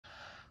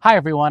Hi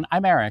everyone,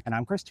 I'm Eric. And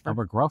I'm Christopher. And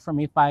we're Grow For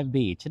Me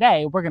 5B.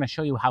 Today we're going to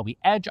show you how we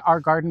edge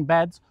our garden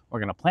beds, we're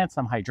going to plant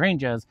some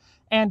hydrangeas,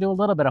 and do a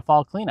little bit of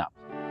fall cleanup.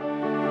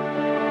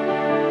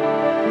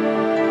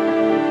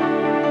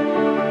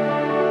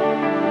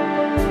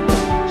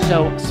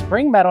 So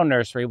Spring Meadow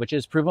Nursery, which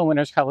is Proven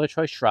Winner's Color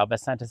Choice Shrub,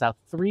 has sent us out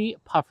 3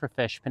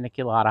 pufferfish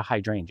paniculata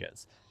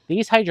hydrangeas.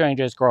 These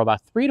hydrangeas grow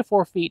about 3 to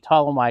 4 feet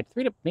tall and wide,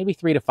 maybe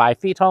 3 to 5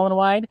 feet tall and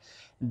wide.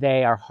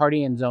 They are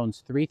hardy in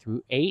zones 3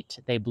 through 8.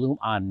 They bloom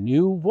on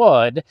new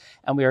wood,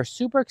 and we are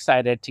super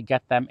excited to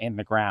get them in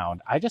the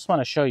ground. I just want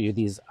to show you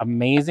these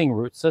amazing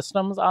root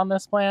systems on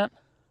this plant.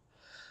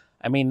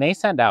 I mean, they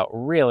send out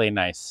really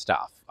nice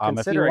stuff.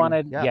 If you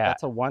wanted,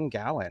 that's a 1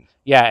 gallon.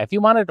 Yeah, if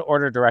you wanted to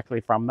order directly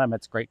from them,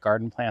 it's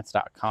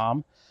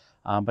greatgardenplants.com.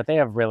 But they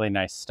have really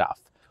nice stuff.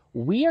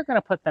 We are going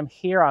to put them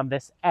here on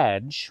this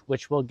edge,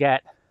 which will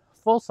get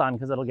full sun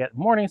because it'll get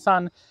morning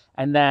sun.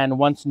 And then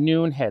once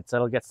noon hits,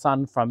 it'll get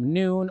sun from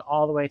noon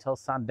all the way till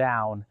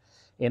sundown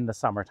in the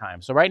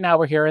summertime. So right now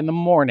we're here in the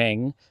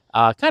morning,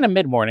 kind of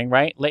mid-morning,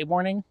 right? Late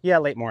morning? Yeah,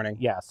 late morning.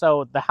 Yeah,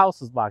 so the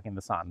house is blocking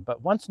the sun.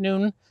 But once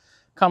noon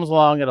comes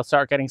along, it'll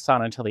start getting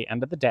sun until the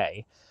end of the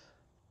day.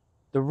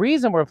 The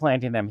reason we're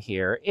planting them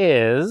here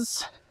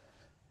is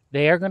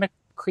they are going to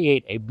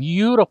create a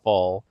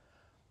beautiful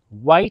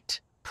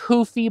white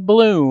poofy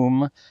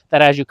bloom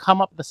that as you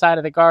come up the side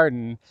of the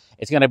garden,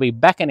 it's going to be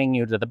beckoning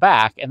you to the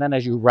back. And then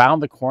as you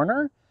round the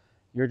corner,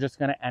 you're just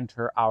going to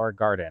enter our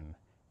garden.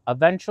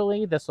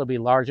 Eventually, this will be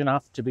large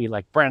enough to be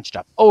like branched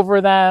up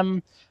over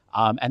them.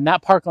 And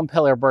that Parkland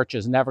pillar birch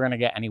is never going to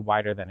get any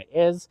wider than it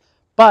is.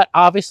 But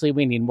obviously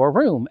we need more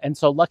room. And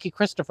so Lucky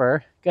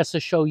Christopher gets to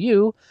show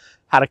you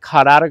how to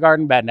cut out a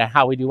garden bed and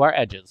how we do our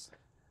edges.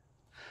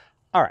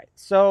 All right,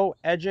 so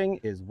edging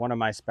is one of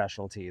my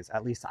specialties.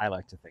 At least I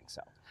like to think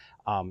so.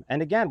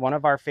 And again, one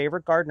of our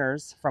favorite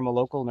gardeners from a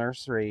local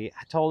nursery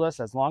told us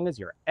as long as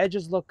your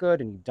edges look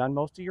good and you've done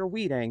most of your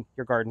weeding,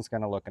 your garden's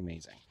going to look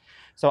amazing.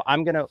 So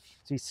I'm going to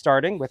be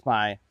starting with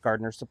my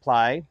Gardener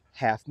Supply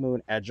Halfmoon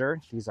edger.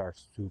 These are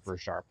super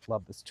sharp.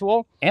 Love this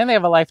tool. And they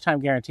have a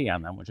lifetime guarantee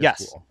on them, which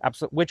is cool.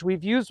 Absolutely. Which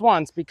we've used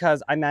once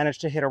because I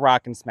managed to hit a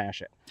rock and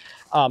smash it.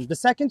 The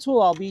second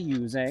tool I'll be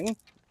using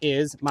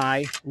is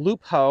my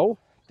loop hoe.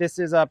 This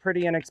is a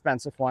pretty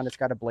inexpensive one. It's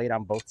got a blade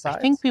on both sides.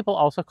 I think people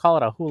also call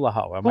it a hula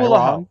hoe. Am I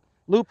wrong?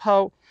 Loop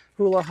hoe,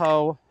 hula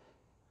hoe,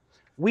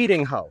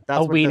 weeding hoe.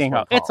 That's a weeding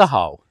hoe. It's a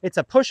hoe. It's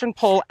a push and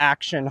pull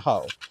action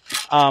hoe.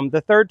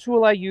 The third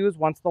tool I use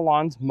once the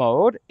lawn's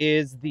mowed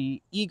is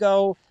the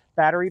Ego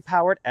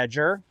battery-powered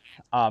edger.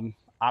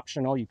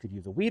 Optional, you could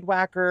use a weed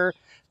whacker,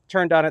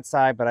 turned on its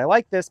side, but I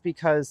like this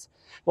because,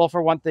 well,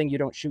 for one thing, you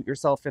don't shoot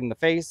yourself in the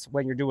face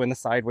when you're doing the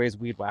sideways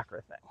weed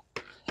whacker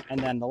thing. And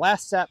then the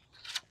last step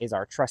is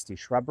our trusty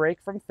shrub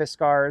rake from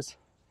Fiskars.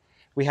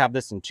 We have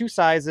this in 2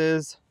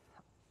 sizes.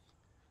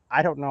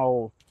 I don't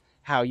know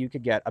how you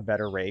could get a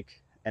better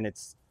rake, and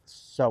it's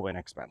so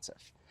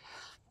inexpensive.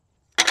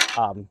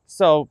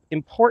 So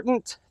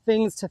important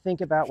things to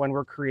think about when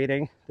we're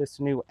creating this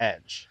new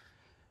edge.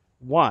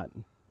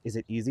 1, is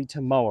it easy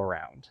to mow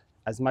around?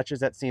 As much as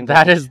that seems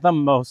that is the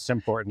most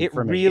important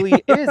for me. It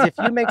really is. If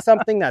you make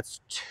something that's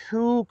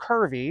too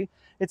curvy,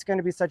 it's going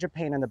to be such a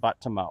pain in the butt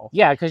to mow.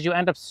 Yeah, because you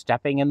end up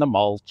stepping in the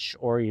mulch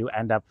or you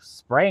end up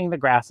spraying the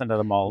grass into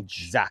the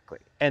mulch. Exactly.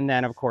 And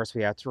then, of course,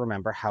 we have to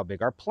remember how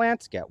big our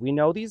plants get. We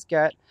know these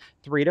get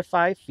 3 to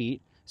 5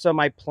 feet. So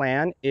my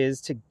plan is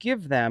to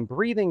give them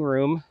breathing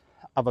room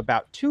of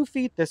about 2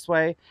 feet this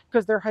way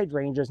because they're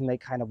hydrangeas and they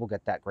kind of will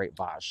get that great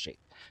vase shape.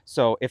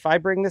 So if I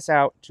bring this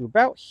out to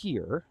about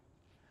here,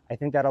 I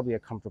think that'll be a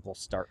comfortable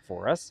start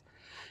for us.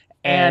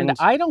 And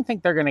I don't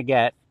think they're going to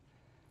get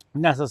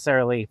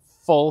necessarily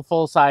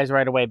full size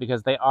right away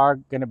because they are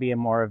going to be in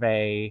more of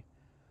a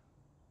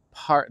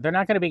part. They're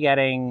not going to be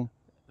getting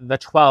the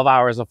 12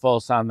 hours of full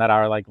sun that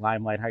our like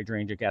limelight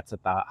hydrangea gets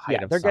at the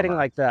height of they're summer. Getting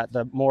like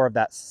the more of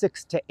that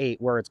 6 to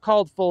 8 where it's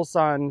called full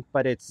sun,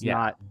 but it's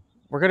not.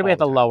 We're going to be at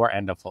the lower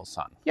end of full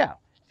sun. Yeah.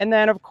 And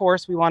then of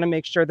course we want to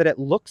make sure that it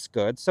looks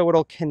good. So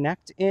it'll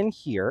connect in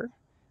here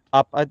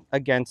up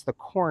against the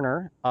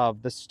corner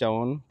of the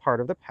stone part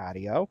of the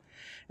patio.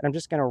 And I'm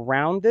just going to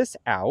round this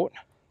out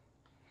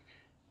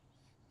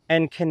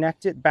and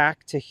connect it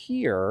back to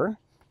here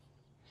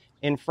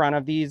in front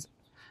of these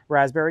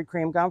raspberry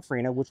cream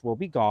gomphrena, which will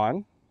be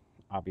gone.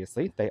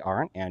 Obviously, they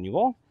are an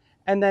annual.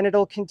 And then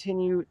it'll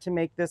continue to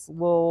make this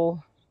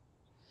little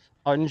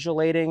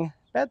undulating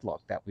bed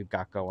look that we've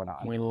got going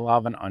on. We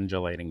love an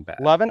undulating bed.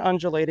 Love an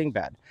undulating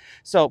bed.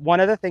 So one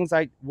of the things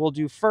I will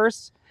do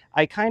first,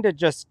 I kind of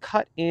just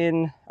cut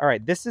in. All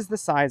right, this is the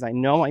size I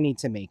know I need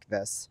to make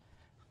this.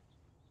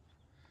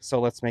 So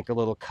let's make a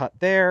little cut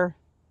there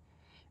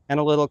and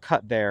a little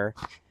cut there,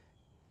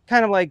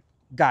 kind of like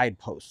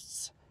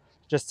guideposts,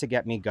 just to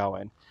get me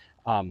going.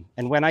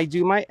 And when I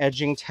do my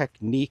edging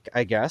technique,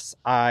 I guess,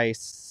 I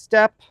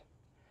step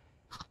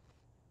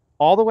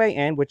all the way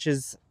in, which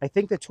is, I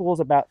think the tool is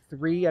about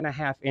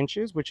 3.5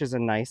 inches, which is a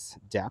nice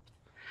depth.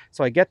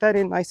 So I get that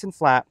in nice and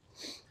flat,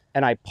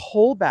 and I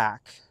pull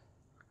back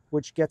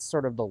which gets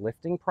sort of the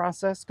lifting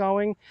process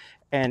going,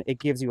 and it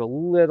gives you a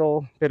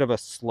little bit of a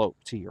slope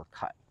to your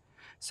cut.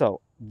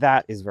 So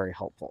that is very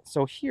helpful.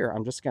 So here,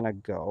 I'm just gonna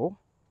go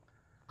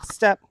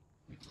step,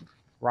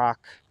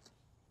 rock,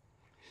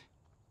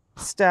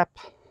 step,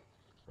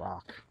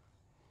 rock.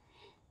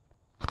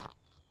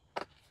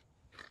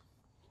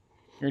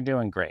 You're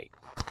doing great.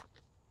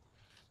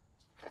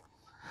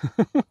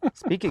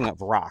 Speaking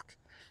of rock,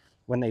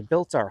 when they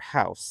built our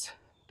house,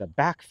 the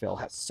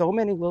backfill has so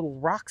many little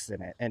rocks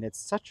in it, and it's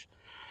such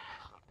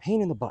a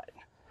pain in the butt.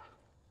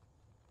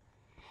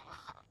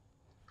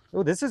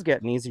 Oh, this is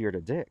getting easier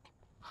to dig.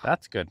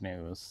 That's good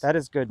news. That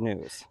is good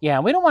news. Yeah,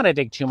 we don't want to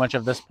dig too much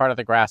of this part of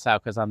the grass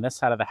out because on this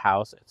side of the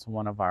house, it's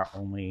one of our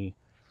only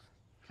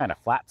kind of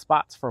flat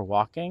spots for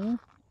walking.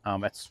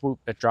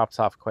 It drops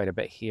off quite a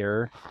bit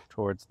here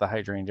towards the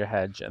hydrangea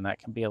hedge, and that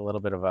can be a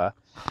little bit of a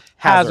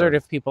hazard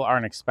if people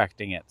aren't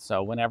expecting it.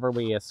 So whenever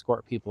we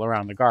escort people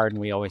around the garden,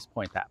 we always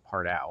point that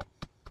part out.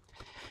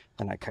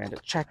 And I kind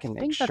of check and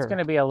make I think sure. that's going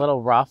to be a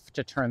little rough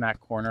to turn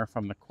that corner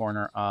from the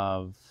corner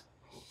of,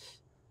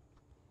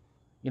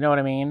 you know what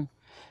I mean?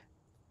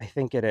 I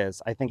think it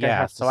is. I think I Yeah,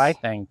 have to. so I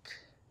think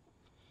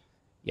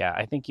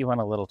you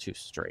went a little too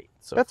straight.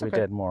 So That's if we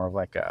okay. did more of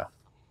like a...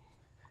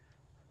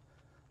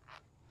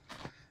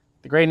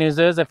 The great news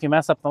is if you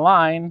mess up the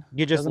line,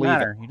 You just doesn't leave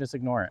matter. You just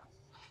ignore it.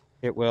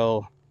 It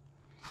will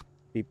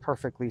be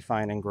perfectly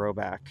fine and grow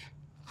back.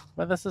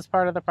 But this is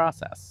part of the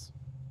process.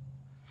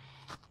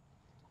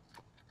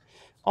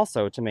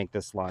 Also, to make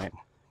this line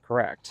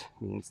correct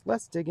means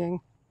less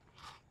digging.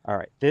 All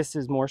right, this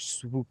is more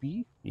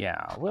swoopy.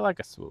 Yeah, we like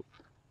a swoop.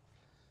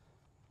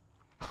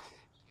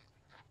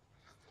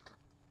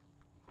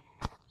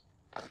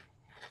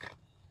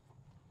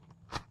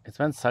 It's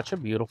been such a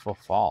beautiful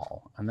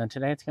fall. And then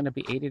today it's going to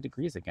be 80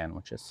 degrees again,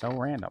 which is so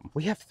random.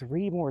 We have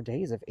 3 more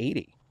days of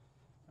 80.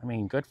 I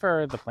mean, good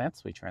for the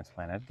plants we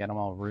transplanted. Get them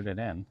all rooted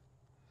in.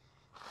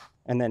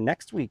 And then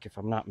next week, if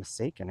I'm not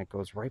mistaken, it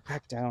goes right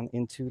back down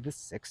into the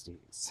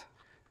 60s.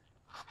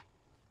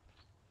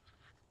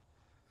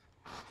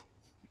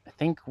 I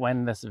think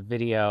when this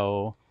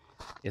video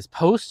is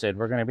posted,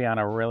 we're going to be on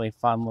a really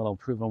fun little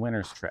Proven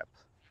Winners trip.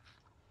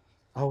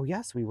 Oh,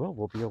 yes, we will.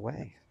 We'll be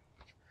away.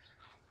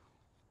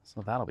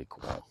 So that'll be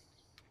cool.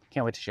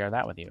 Can't wait to share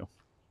that with you.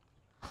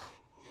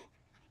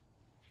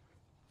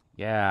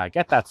 Yeah,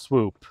 get that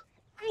swoop.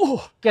 Ooh,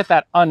 get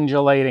that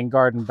undulating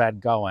garden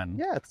bed going.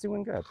 Yeah, it's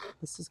doing good.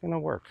 This is going to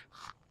work.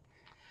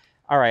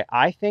 All right,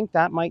 I think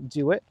that might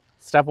do it.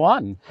 Step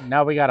 1.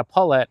 Now we got to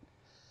pull it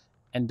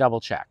and double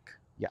check.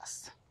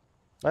 Yes.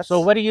 So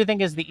what do you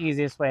think is the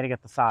easiest way to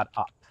get the sod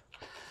up?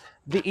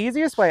 The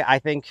easiest way, I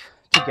think,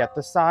 to get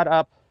the sod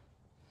up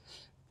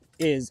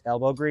is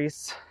elbow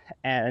grease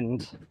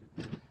and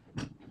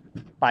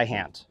by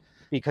hand.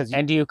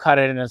 And do you cut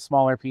it into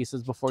smaller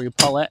pieces before you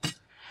pull it?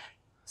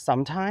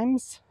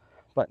 Sometimes,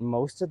 but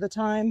most of the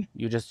time.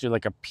 You just do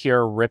like a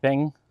pure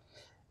ripping?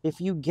 If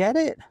you get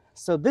it,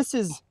 so this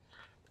is,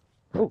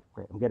 oh,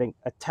 great, I'm getting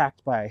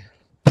attacked by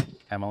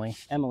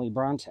Emily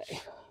Bronte.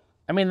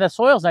 I mean, the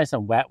soil's nice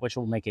and wet, which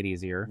will make it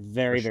easier.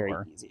 Very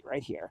easy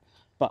right here.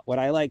 But what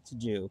I like to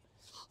do,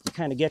 you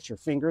kind of get your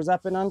fingers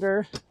up and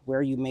under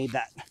where you made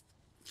that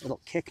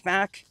little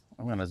kickback.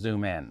 I'm going to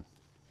zoom in.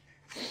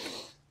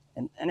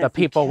 And the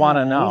people want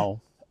to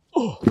know.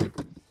 Oh.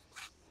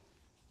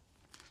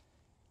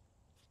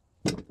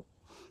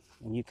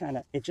 And you kind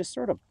of, it just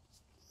sort of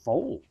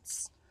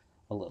folds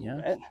a little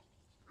bit.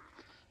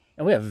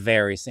 And we have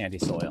very sandy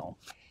soil.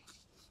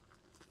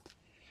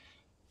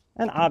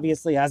 And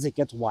obviously, as it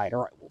gets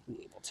wider, I will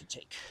be able to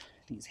take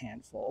these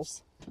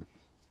handfuls.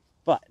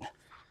 But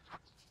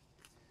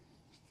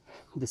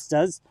this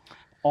does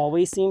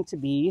always seem to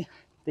be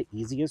the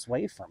easiest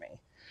way for me.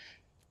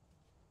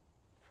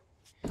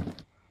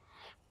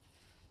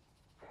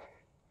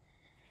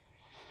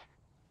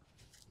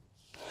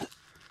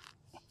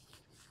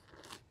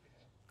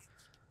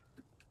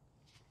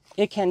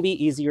 It can be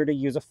easier to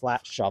use a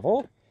flat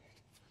shovel.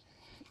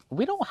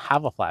 We don't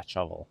have a flat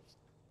shovel.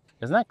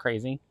 Isn't that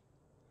crazy?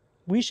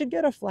 We should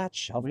get a flat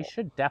shovel. We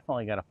should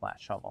definitely get a flat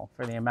shovel.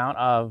 For the amount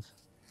of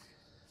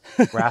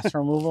grass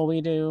removal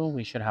we do,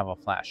 we should have a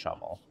flat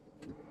shovel.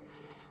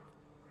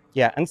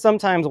 Yeah, and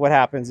sometimes what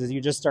happens is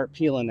you just start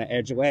peeling the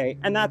edge away,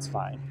 and that's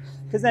fine.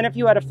 Because then if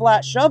you had a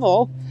flat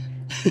shovel,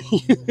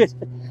 you could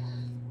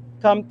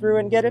come through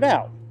and get it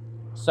out.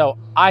 So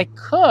I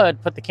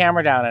could put the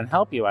camera down and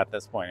help you at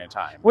this point in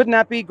time. Wouldn't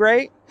that be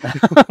great?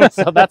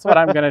 So that's what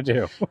I'm going to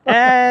do.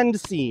 And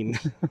scene.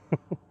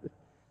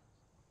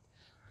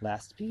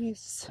 Last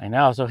piece. I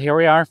know. So here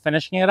we are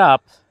finishing it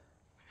up.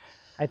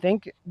 I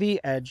think the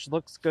edge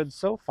looks good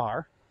so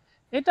far.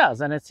 It does.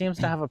 And it seems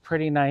to have a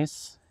pretty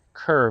nice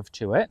curve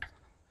to it.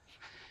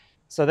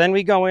 So then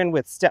we go in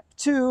with step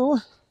 2,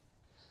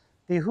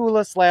 the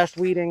hula /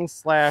 weeding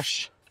 /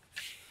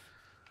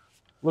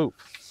 loop.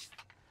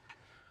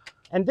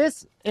 And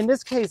this, in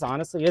this case,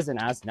 honestly isn't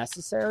as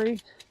necessary,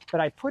 but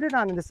I put it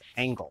on this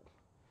angle.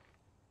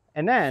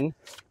 And then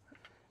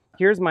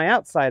here's my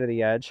outside of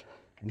the edge,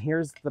 and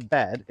here's the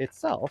bed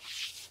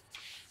itself.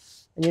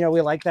 And you know,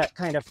 we like that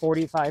kind of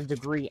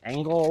 45-degree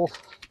angle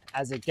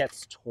as it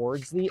gets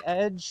towards the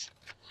edge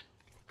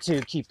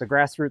to keep the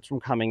grass roots from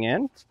coming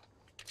in.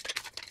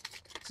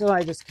 So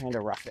I just kind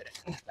of rough it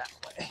in that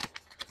way.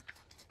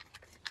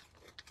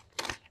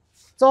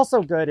 It's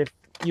also good if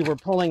you were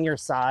pulling your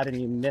sod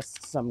and you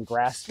missed some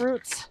grass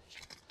roots,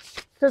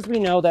 because we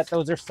know that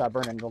those are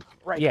stubborn and they'll come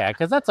right. Yeah,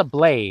 because that's a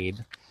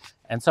blade,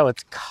 and so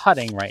it's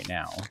cutting right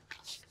now.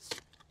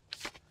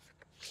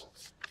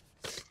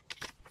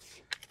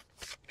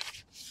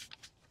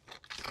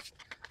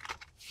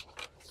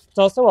 It's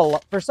also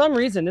for some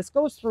reason, this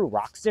goes through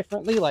rocks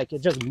differently. Like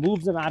it just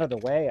moves them out of the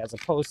way as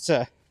opposed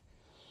to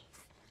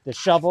the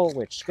shovel,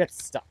 which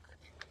gets stuck.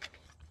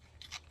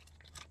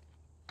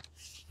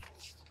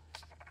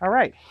 All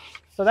right,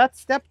 so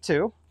that's step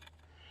 2.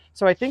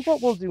 So I think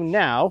what we'll do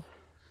now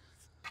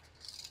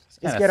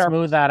is get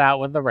smooth that out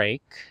with the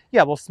rake.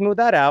 Yeah, we'll smooth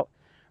that out,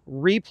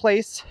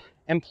 replace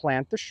and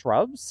plant the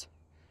shrubs.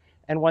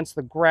 And once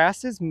the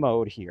grass is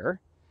mowed here,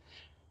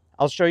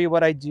 I'll show you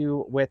what I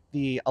do with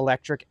the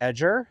electric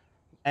edger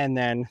and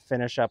then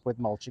finish up with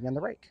mulching and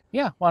the rake.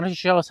 Yeah, why don't you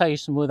show us how you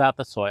smooth out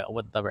the soil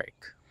with the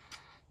rake?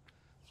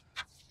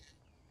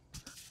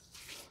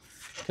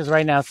 Because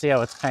right now, see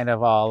how it's kind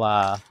of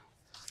all,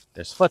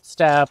 there's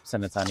footsteps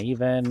and it's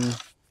uneven.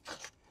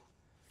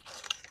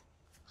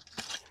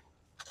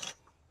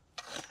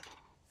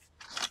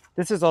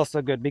 This is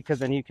also good because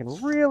then you can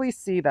really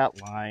see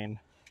that line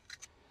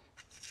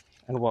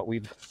and what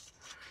we've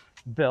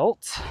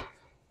built.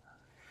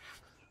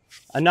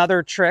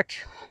 Another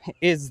trick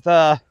is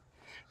the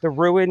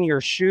ruin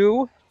your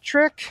shoe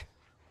trick.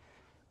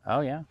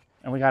 Oh yeah,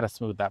 and we got to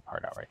smooth that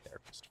part out right there,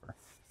 Christopher.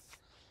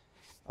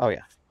 Oh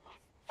yeah,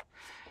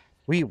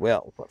 we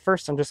will. But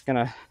first I'm just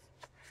gonna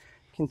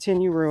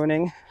continue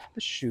ruining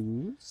the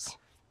shoes.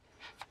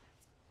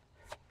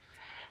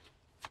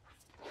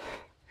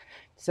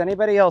 Does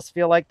anybody else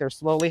feel like they're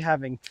slowly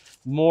having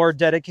more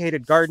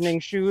dedicated gardening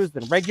shoes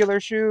than regular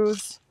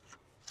shoes?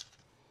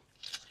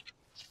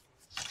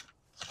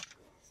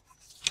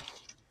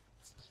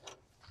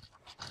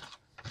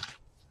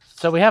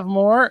 So we have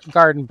more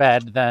garden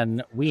bed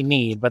than we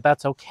need, but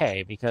that's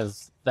okay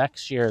because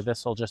next year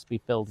this will just be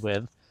filled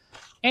with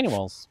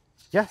annuals.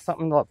 Yeah,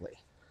 something lovely.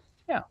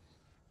 Yeah.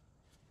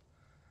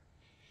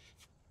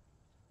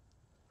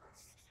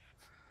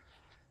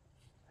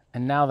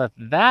 And now that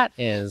that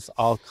is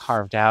all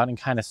carved out and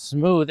kind of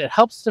smooth, it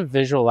helps to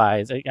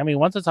visualize. I mean,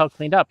 once it's all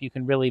cleaned up, you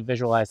can really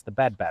visualize the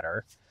bed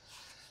better.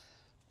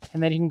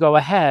 And then you can go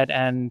ahead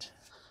and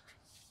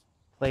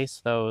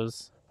place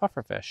those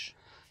pufferfish.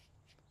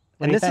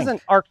 And this is an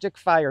Arctic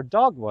fire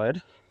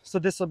dogwood, so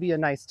this will be a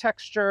nice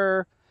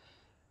texture.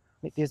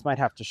 These might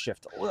have to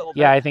shift a little bit.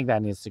 Yeah, I think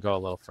that needs to go a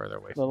little further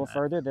away. A little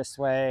further this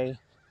way.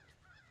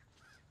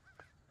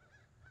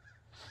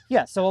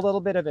 Yeah, so a little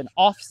bit of an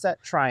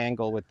offset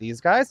triangle with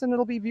these guys, and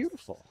it'll be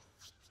beautiful.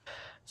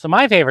 So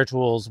my favorite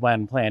tools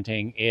when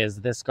planting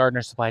is this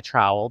Gardener Supply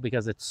trowel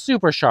because it's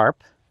super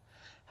sharp,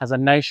 has a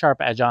nice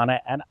sharp edge on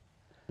it, and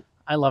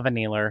I love a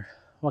kneeler.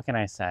 What can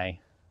I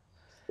say?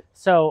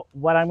 So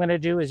what I'm going to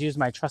do is use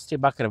my trusty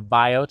bucket of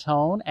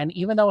Biotone, and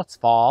even though it's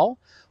fall,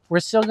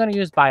 we're still going to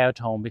use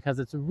Biotone because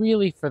it's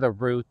really for the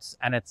roots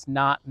and it's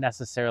not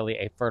necessarily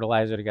a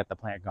fertilizer to get the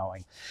plant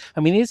going. I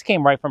mean, these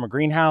came right from a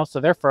greenhouse,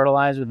 so they're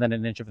fertilized within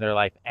an inch of their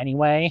life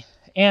anyway,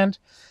 and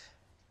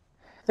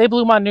they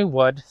bloom on new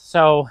wood,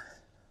 so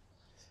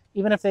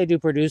even if they do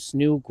produce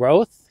new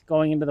growth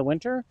going into the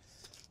winter,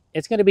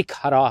 it's going to be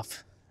cut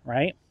off,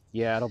 right?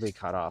 Yeah, it'll be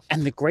cut off.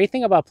 And the great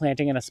thing about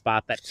planting in a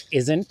spot that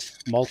isn't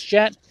mulched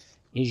yet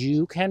is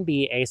you can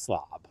be a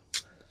slob.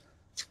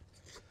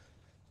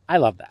 I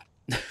love that.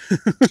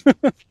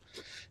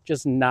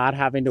 Just not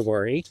having to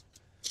worry.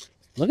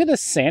 Look at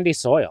this sandy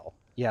soil.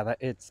 Yeah,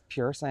 it's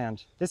pure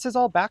sand. This is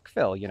all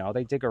backfill, you know.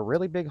 They dig a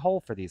really big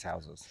hole for these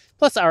houses.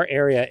 Plus our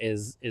area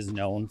is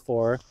known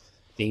for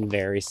being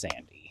very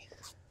sandy.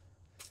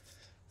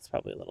 It's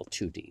probably a little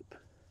too deep.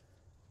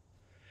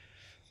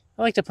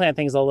 I like to plant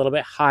things a little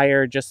bit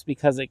higher just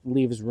because it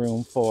leaves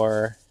room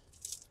for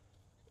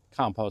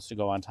compost to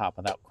go on top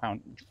without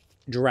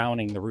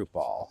drowning the root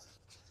ball.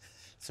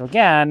 So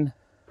again,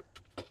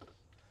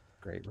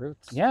 great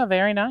roots. Yeah,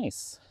 very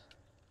nice.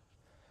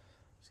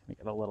 Just gonna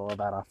get a little of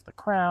that off the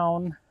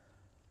crown.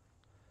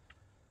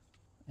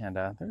 And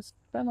there's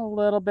been a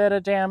little bit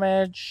of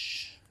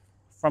damage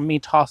from me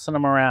tossing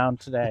them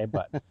around today,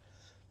 but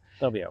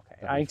they'll be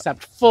okay. I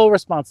accept full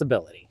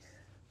responsibility.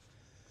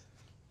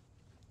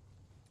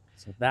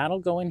 So that'll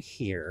go in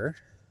here.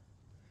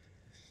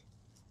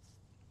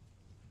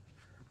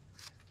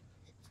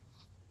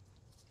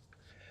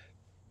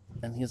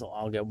 And these will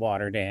all get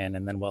watered in,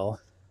 and then we'll,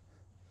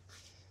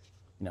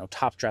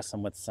 top dress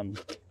them with some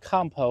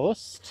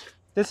compost.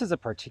 This is a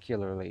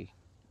particularly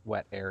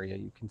wet area.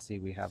 You can see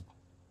we have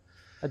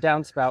a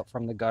downspout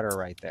from the gutter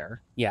right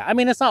there. Yeah, I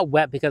mean, it's not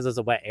wet because it's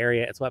a wet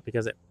area. It's wet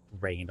because it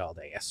rained all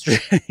day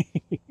yesterday.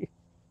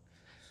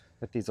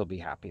 But these will be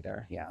happy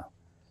there. Yeah.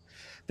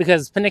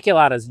 Because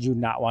paniculatas do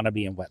not want to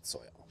be in wet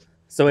soil.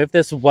 So if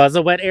this was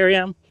a wet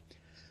area,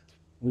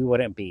 we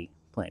wouldn't be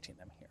planting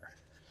them here.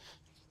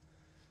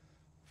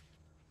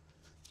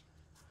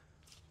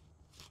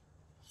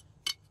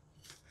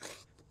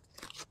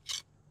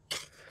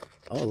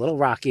 Oh, a little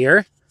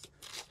rockier.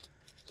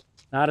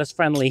 Not as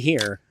friendly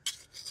here.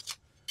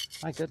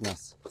 My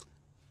goodness.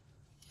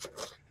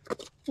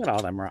 Look at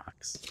all them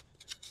rocks.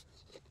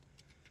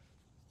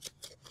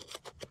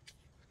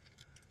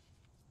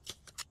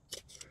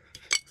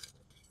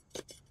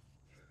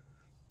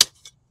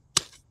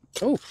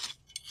 Oh,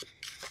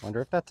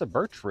 Wonder if that's a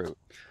birch root.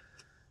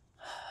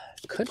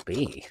 could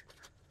be.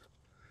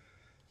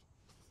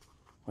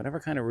 Whatever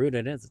kind of root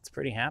it is, it's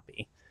pretty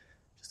happy.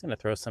 Just gonna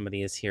throw some of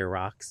these here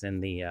rocks in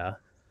the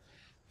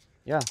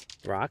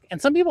rock.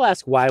 And some people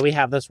ask why we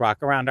have this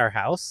rock around our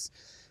house.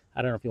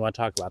 I don't know if you want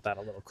to talk about that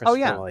a little, Christopher, Oh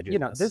yeah, while I do you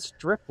know, this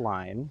drip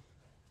line,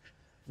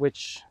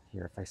 which,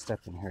 here, if I step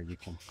in here, you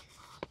can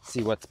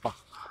see what's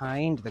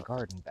behind the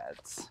garden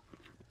beds.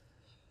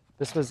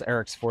 This was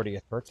Eric's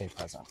 40th birthday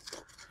present.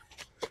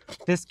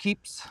 This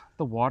keeps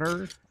the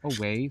water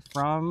away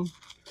from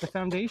the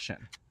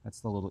foundation. That's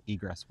the little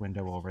egress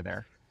window over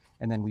there.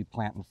 And then we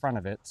plant in front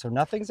of it. So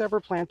nothing's ever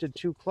planted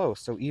too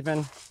close. So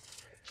even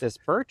this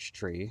birch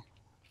tree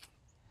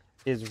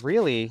is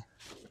really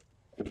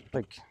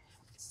like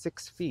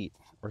 6 feet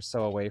or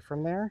so away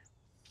from there.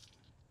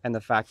 And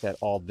the fact that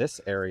all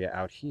this area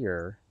out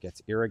here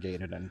gets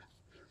irrigated and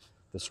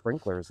the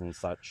sprinklers and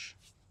such,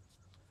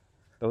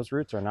 those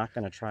roots are not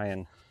going to try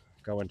and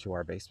go into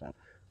our basement.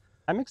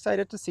 I'm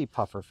excited to see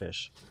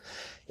pufferfish.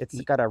 It's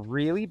got a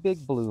really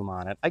big bloom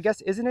on it. I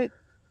guess, isn't it?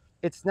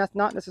 It's not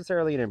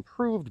necessarily an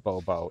improved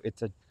bobo.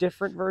 It's a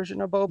different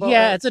version of bobo.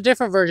 Yeah, it's a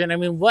different version. I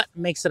mean, what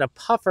makes it a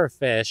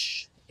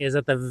pufferfish is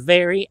at the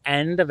very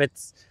end of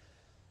its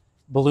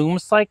bloom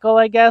cycle,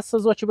 I guess,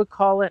 is what you would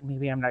call it.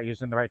 Maybe I'm not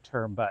using the right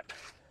term, but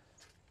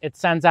it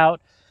sends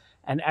out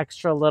an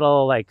extra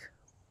little, like,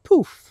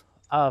 poof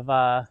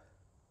of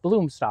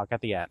bloom stalk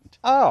at the end.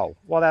 Oh,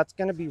 well, that's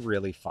going to be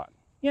really fun.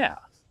 Yeah.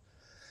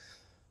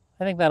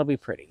 I think that'll be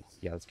pretty.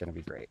 Yeah, it's going to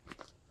be great.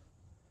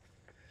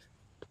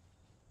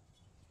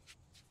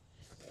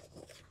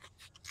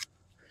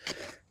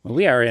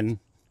 We are in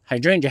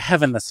hydrangea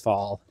heaven this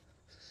fall.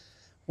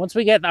 Once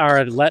we get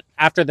our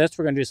after this,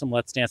 we're going to do some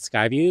Let's Dance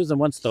sky views. And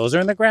once those are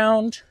in the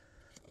ground,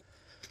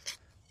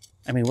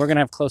 I mean, we're going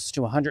to have close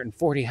to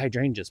 140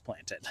 hydrangeas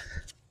planted.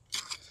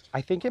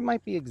 I think it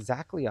might be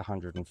exactly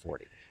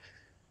 140.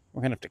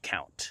 We're going to have to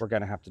count. We're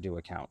going to have to do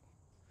a count.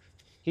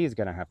 He's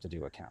going to have to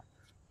do a count.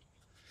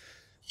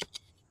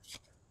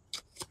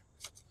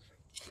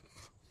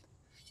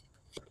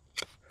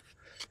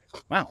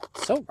 Wow,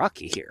 so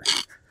rocky here.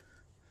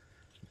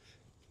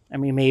 I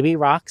mean, maybe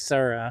rocks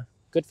are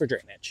good for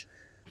drainage.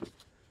 You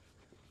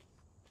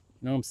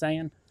know what I'm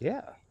saying?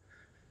 Yeah.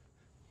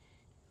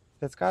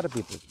 That's got to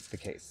be the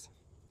case.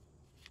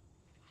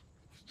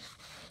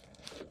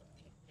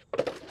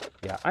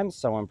 Yeah, I'm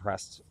so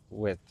impressed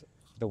with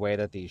the way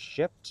that these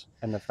shipped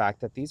and the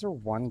fact that these are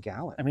 1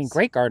 gallon. I mean,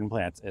 great garden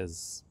plants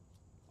is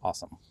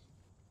awesome.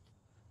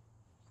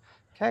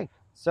 Okay,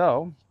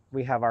 so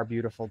we have our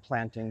beautiful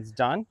plantings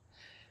done.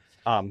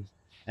 And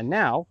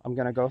now I'm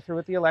going to go through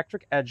with the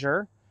electric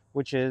edger,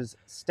 which is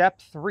step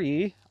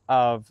 3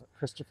 of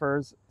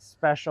Christopher's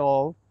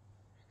special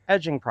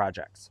edging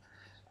projects.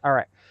 All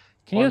right.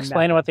 Can you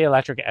explain what the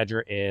electric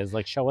edger is?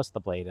 Like, show us the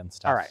blade and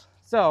stuff. All right.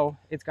 So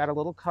it's got a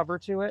little cover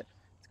to it.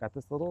 It's got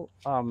this little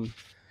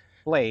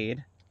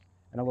blade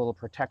and a little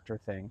protector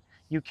thing.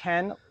 You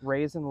can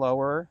raise and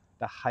lower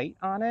the height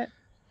on it.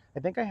 I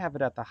think I have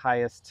it at the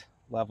highest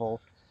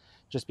level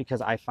just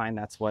because I find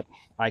that's what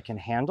I can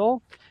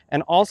handle.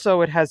 And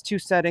also it has 2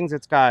 settings.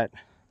 It's got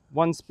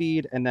 1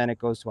 speed and then it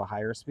goes to a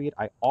higher speed.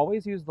 I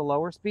always use the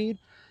lower speed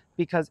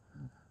because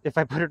if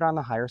I put it on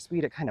the higher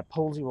speed, it kind of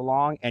pulls you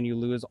along and you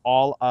lose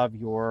all of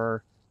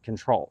your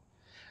control.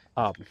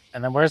 And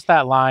then where's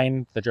that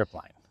line, the drip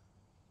line?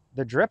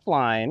 The drip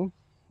line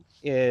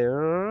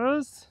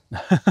is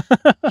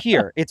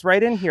here. It's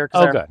right in here.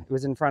 Oh, good. It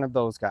was in front of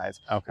those guys.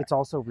 Okay. It's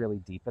also really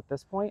deep at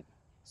this point.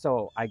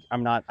 So I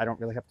don't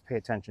really have to pay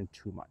attention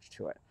too much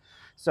to it.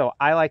 So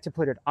I like to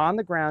put it on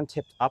the ground,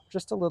 tipped up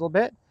just a little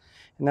bit.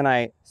 And then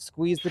I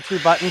squeeze the 2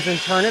 buttons and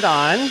turn it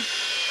on.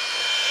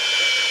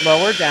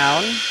 Lower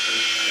down.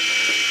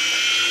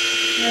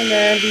 And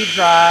then we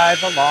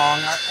drive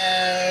along our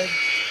edge.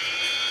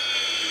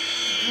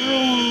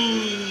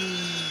 Vroom.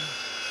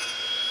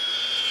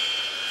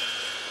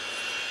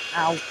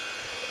 Ow.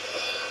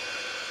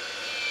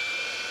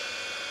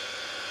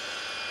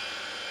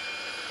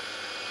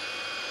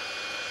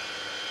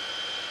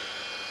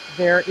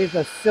 There is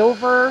a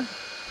silver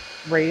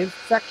raised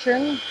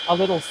section, a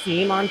little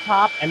seam on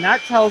top, and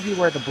that tells you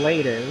where the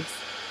blade is.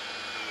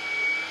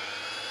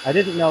 I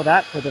didn't know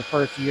that for the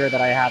first year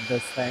that I had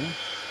this thing.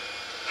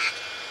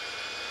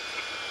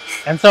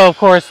 And so, of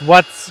course,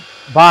 what's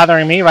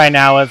bothering me right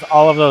now is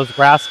all of those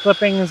grass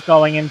clippings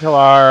going into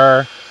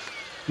our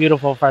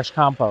beautiful fresh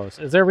compost.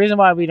 Is there a reason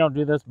why we don't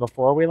do this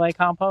before we lay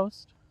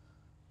compost?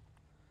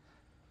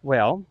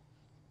 Well,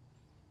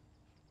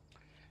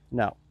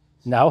 no.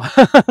 No?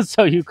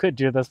 So you could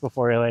do this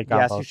before you lay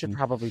compost. Yes, you should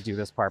probably do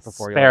this part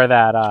before you spare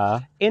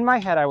that. In my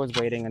head, I was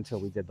waiting until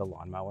we did the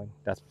lawn mowing.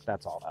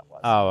 That's all that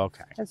was. Oh,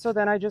 okay. And so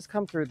then I just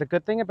come through. The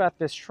good thing about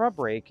this shrub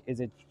rake is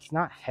it's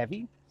not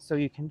heavy, so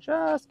you can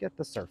just get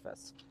the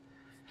surface.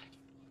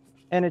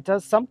 And it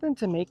does something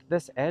to make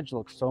this edge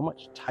look so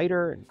much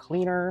tighter and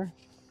cleaner.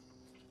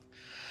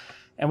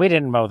 And we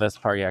didn't mow this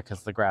part yet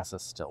because the grass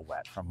is still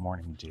wet from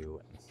morning dew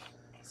and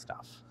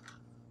stuff.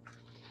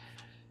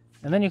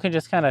 And then you can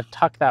just kind of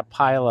tuck that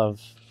pile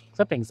of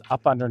clippings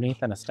up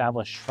underneath an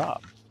established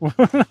shrub.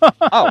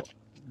 Oh,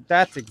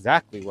 that's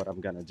exactly what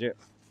I'm going to do.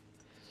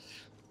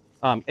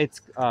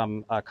 It's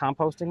a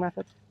composting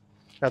method.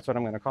 That's what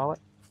I'm going to call it.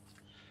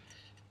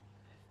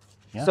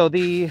 Yeah. So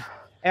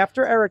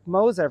after Eric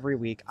mows every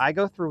week, I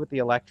go through with the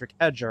electric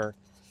edger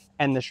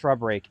and the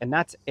shrub rake, and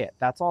that's it.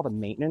 That's all the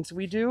maintenance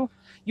we do.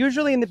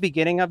 Usually in the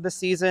beginning of the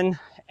season,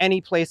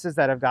 any places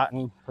that have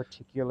gotten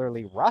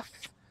particularly rough.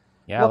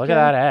 Yeah, look at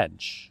that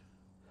edge.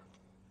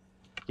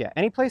 Yeah,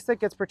 any place that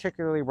gets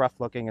particularly rough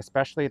looking,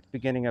 especially at the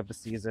beginning of the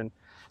season,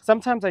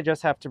 sometimes I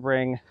just have to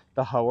bring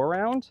the hoe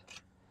around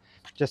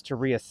just to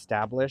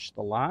reestablish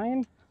the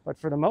line. But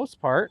for the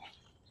most part,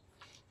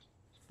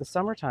 the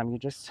summertime, you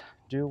just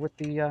do with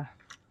the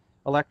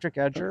electric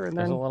edger, and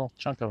then a little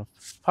chunk of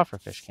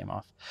pufferfish came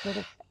off.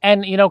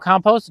 And, you know,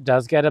 compost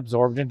does get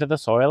absorbed into the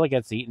soil. It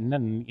gets eaten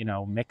and, you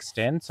know, mixed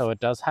in. So it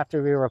does have to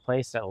be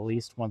replaced at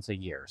least once a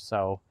year.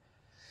 So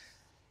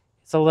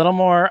it's a little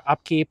more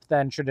upkeep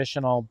than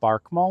traditional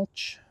bark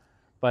mulch,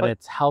 but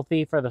it's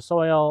healthy for the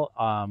soil.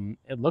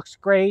 It looks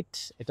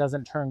great. It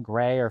doesn't turn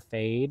gray or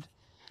fade.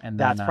 And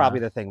then, that's probably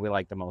the thing we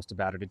like the most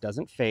about it. It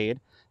doesn't fade.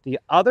 The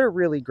other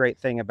really great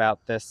thing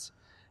about this,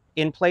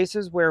 in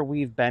places where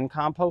we've been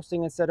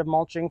composting instead of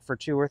mulching for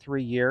 2 or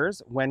 3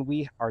 years, when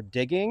we are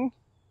digging,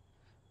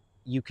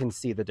 you can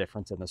see the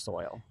difference in the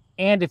soil.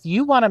 And if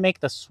you want to make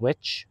the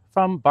switch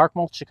from bark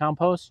mulch to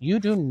compost, you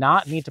do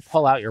not need to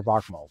pull out your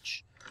bark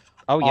mulch.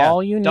 Oh, yeah.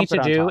 All you need to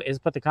do is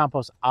put the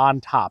compost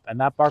on top, and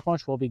that bark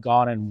mulch will be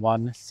gone in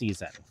one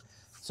season.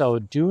 So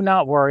do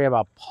not worry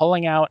about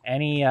pulling out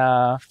any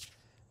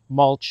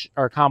mulch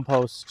or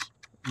compost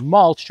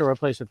mulch to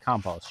replace with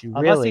compost. You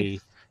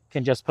really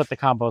can just put the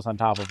compost on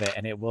top of it,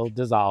 and it will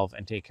dissolve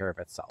and take care of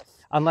itself.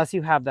 Unless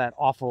you have that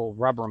awful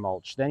rubber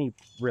mulch, then you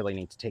really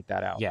need to take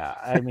that out. Yeah,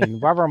 I mean,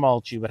 rubber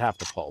mulch you would have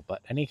to pull,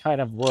 but any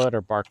kind of wood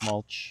or bark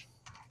mulch,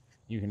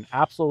 you can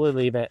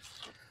absolutely leave it.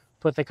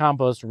 Put the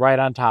compost right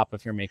on top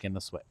if you're making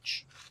the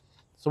switch.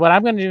 So what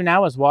I'm going to do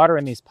now is water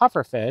in these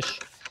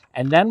pufferfish,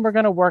 and then we're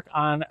going to work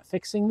on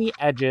fixing the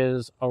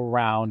edges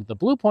around the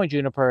blue point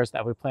junipers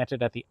that we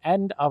planted at the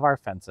end of our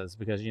fences,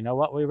 because you know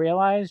what we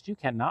realized? You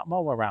cannot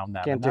mow around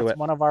them. Can't do it. That's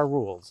one of our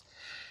rules.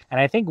 And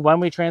I think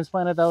when we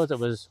transplanted those, it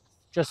was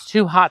just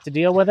too hot to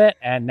deal with it,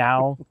 and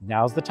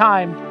now's the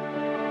time.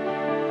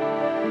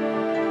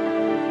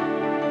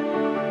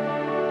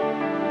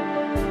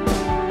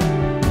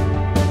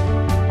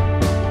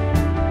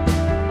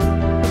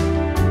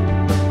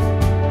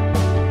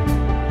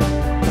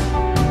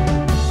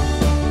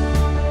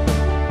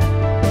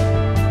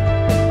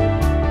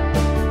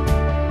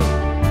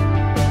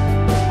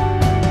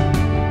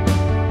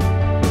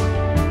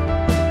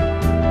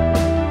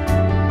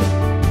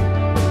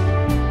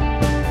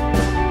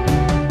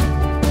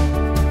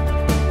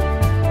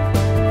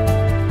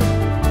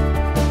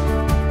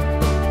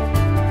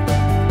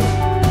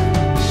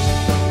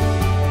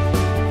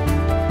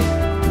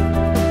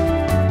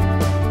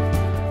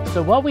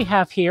 So what we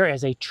have here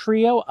is a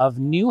trio of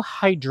new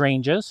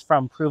hydrangeas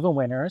from Proven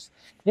Winners.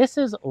 This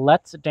is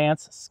Let's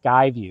Dance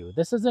Skyview.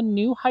 This is a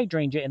new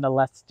hydrangea in the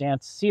Let's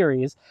Dance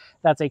series.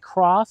 That's a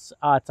cross,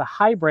 it's a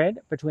hybrid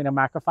between a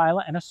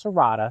macrophylla and a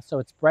serrata. So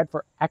it's bred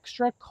for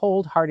extra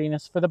cold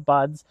hardiness for the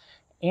buds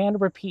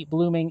and repeat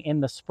blooming in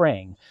the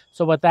spring.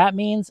 So what that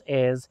means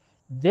is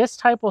this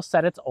type will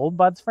set its old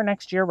buds for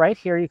next year. Right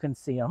here, you can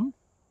see them,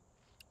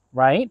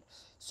 right?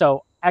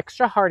 So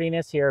extra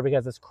hardiness here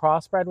because it's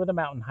crossbred with a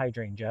mountain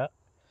hydrangea.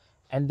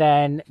 And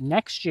then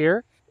next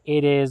year,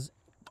 it is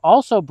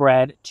also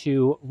bred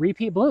to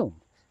repeat bloom.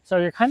 So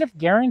you're kind of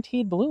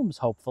guaranteed blooms,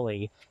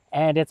 hopefully.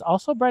 And it's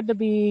also bred to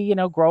be, you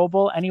know,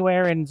 growable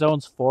anywhere in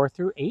zones 4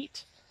 through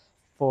 8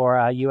 for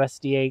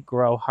USDA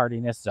grow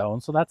hardiness zone.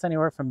 So that's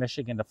anywhere from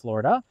Michigan to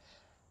Florida.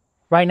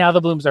 Right now,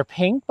 the blooms are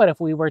pink, but if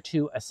we were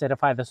to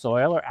acidify the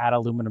soil or add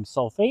aluminum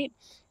sulfate,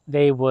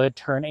 they would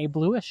turn a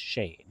bluish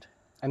shade.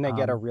 And they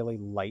get a really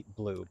light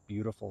blue,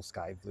 beautiful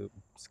sky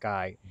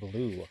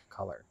blue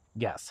color.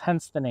 Yes,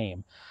 hence the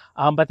name.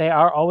 But they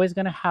are always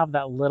going to have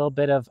that little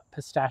bit of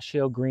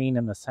pistachio green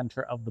in the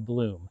center of the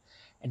bloom.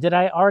 And did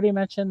I already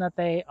mention that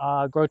they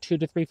grow 2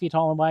 to 3 feet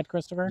tall and wide,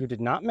 Christopher? You did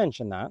not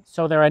mention that.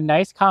 So they're a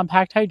nice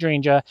compact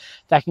hydrangea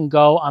that can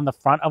go on the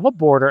front of a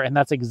border, and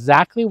that's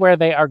exactly where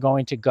they are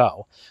going to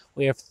go.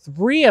 We have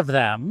 3 of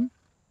them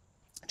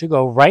to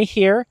go right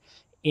here,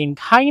 in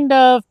kind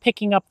of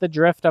picking up the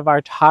drift of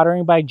our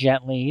Tottering by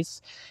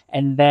Gentleys,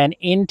 and then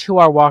into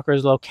our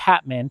Walker's Low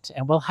Catmint,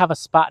 and we'll have a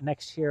spot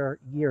next year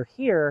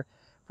here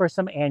for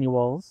some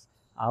annuals.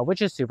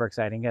 which is super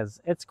exciting because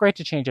it's great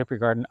to change up your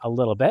garden a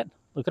little bit.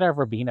 Look at our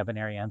verbena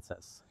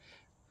bonariensis.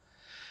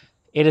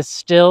 It is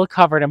still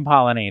covered in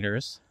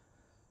pollinators.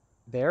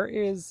 There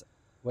is,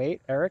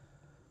 wait, Eric,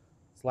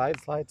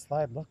 slide, slide,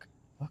 slide. Look,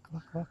 look,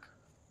 look, look.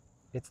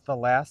 It's the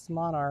last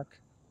monarch.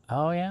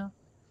 Oh, yeah.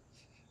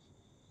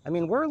 I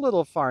mean, we're a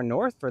little far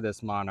north for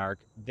this monarch.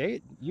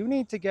 You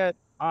need to get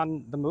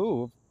on the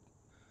move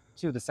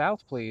to the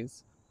south,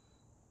 please.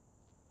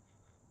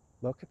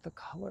 Look at the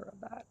color of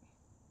that.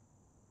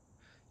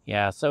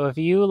 Yeah, so if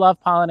you love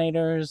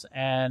pollinators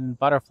and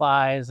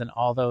butterflies and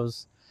all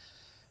those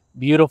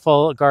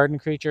beautiful garden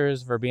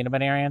creatures, verbena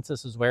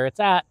bonariensis is where it's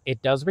at.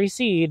 It does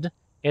reseed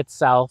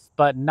itself,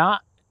 but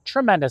not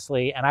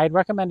tremendously. And I'd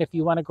recommend if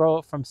you want to grow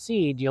it from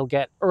seed, you'll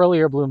get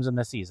earlier blooms in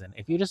the season.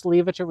 If you just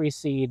leave it to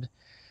reseed,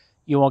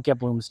 you won't get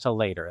blooms till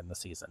later in the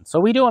season. So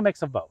we do a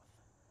mix of both.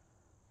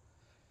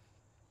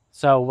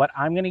 So what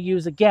I'm going to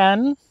use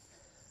again,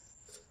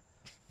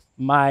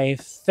 my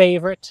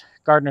favorite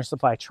Gardener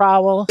Supply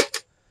trowel,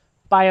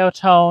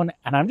 biotone,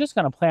 and I'm just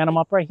going to plant them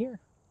up right here.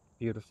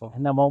 Beautiful.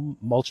 And then we'll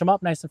mulch them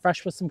up nice and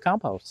fresh with some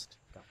compost.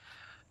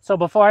 So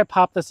before I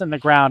pop this in the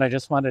ground, I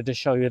just wanted to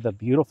show you the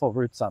beautiful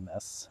roots on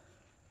this.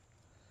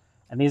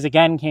 And these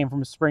again came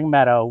from Spring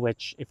Meadow,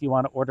 which if you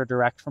want to order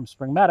direct from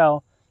Spring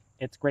Meadow,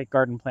 it's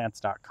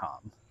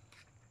greatgardenplants.com.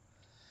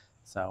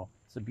 So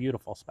it's a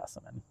beautiful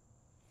specimen.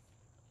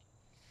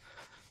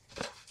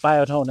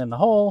 Biotone in the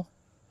hole.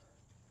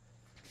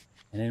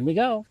 And in we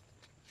go.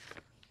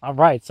 All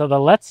right, so the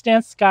Let's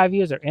Dance Sky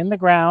Views are in the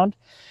ground.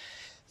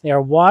 They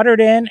are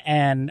watered in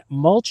and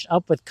mulched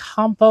up with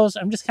compost.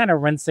 I'm just kind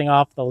of rinsing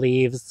off the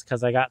leaves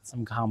because I got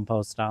some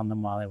compost on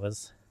them while I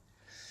was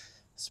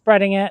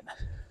spreading it.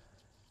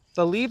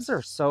 The leaves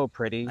are so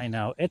pretty. I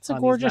know. It's a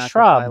gorgeous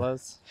shrub.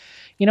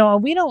 You know,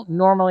 we don't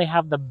normally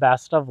have the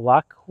best of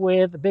luck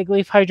with big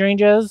leaf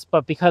hydrangeas,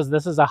 but because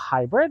this is a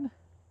hybrid,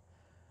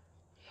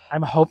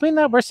 I'm hoping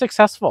that we're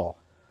successful.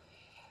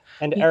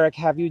 And Eric,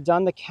 have you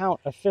done the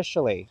count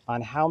officially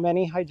on how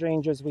many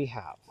hydrangeas we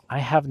have? I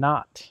have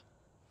not.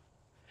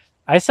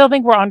 I still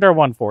think we're under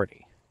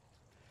 140.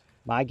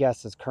 My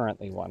guess is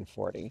currently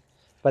 140.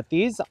 But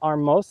these are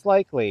most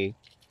likely,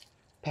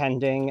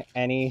 pending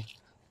any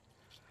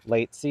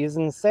late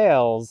season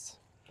sales,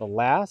 the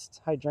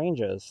last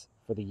hydrangeas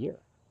for the year.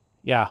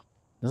 Yeah,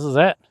 this is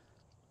it.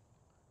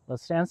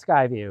 Let's Dance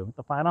Skyview,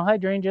 the final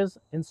hydrangeas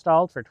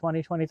installed for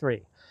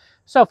 2023.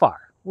 So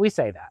far, we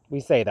say that. We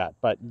say that,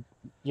 but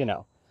you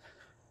know.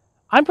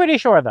 I'm pretty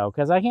sure though,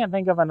 because I can't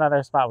think of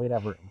another spot we'd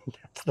have room.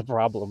 That's the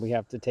problem. We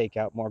have to take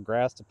out more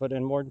grass to put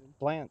in more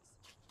plants.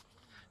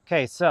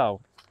 Okay,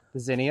 so the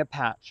zinnia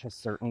patch has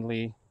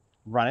certainly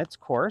run its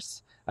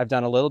course. I've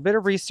done a little bit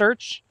of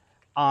research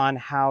on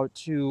how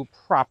to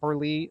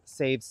properly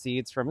save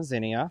seeds from a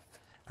zinnia.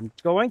 I'm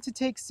going to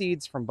take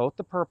seeds from both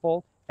the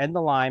purple and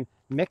the lime,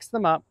 mix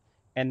them up,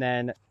 and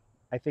then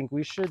I think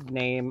we should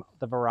name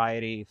the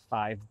variety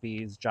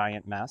 5B's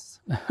Giant Mess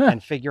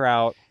and figure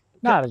out.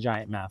 Not a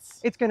giant mess.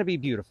 It's going to be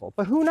beautiful,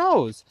 but who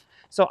knows?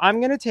 So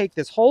I'm going to take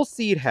this whole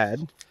seed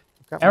head.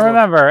 And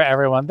remember,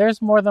 everyone,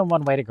 there's more than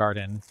one way to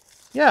garden.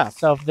 Yeah.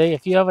 So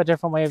if you have a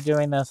different way of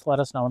doing this, let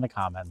us know in the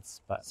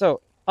comments. But so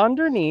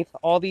underneath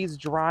all these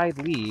dried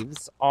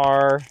leaves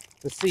are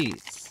the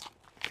seeds.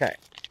 Okay,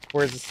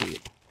 where's the seed?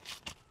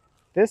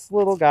 This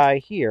little guy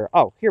here.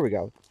 Oh, here we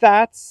go.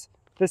 That's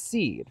the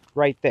seed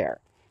right there.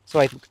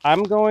 So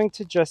I'm going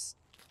to just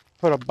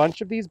put a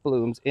bunch of these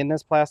blooms in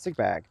this plastic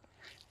bag.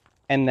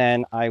 And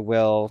then I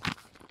will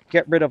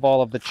get rid of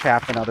all of the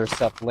chaff and other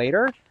stuff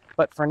later.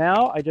 But for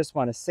now, I just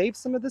want to save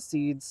some of the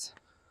seeds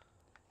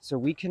so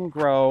we can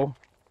grow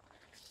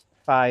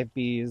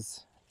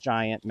 5B's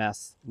Giant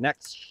Mess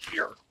next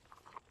year.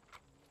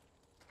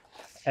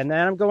 And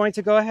then I'm going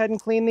to go ahead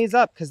and clean these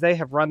up because they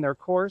have run their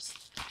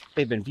course.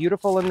 They've been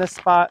beautiful in this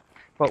spot.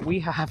 But we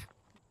have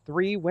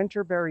 3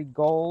 winterberry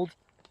gold.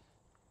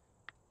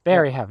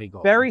 Very heavy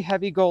gold. Very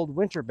heavy gold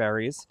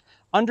winterberries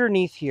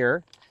underneath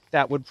here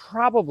that would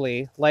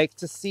probably like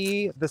to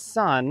see the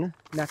sun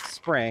next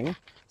spring.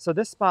 So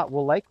this spot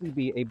will likely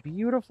be a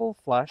beautiful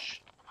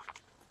flush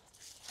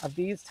of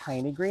these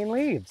tiny green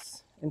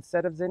leaves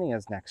instead of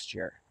zinnias next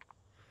year.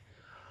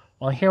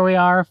 Well, here we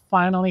are,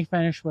 finally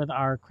finished with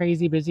our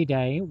crazy busy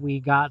day. We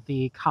got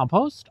the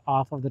compost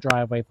off of the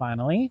driveway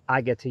finally.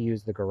 I get to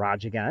use the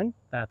garage again.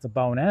 That's a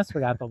bonus. We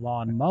got the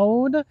lawn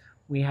mowed.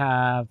 We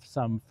have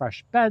some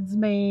fresh beds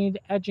made,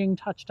 edging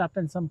touched up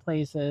in some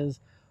places,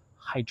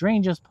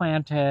 hydrangeas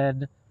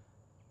planted.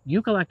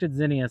 You collected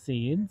zinnia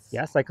seeds.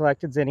 Yes, I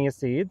collected zinnia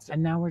seeds.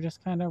 And now we're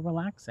just kind of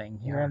relaxing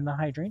here in the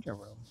hydrangea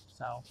room.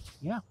 So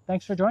yeah,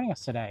 thanks for joining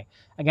us today.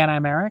 Again,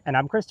 I'm Eric. And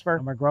I'm Christopher.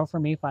 And we're Grow For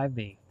Me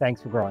 5B.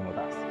 Thanks for growing with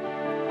us.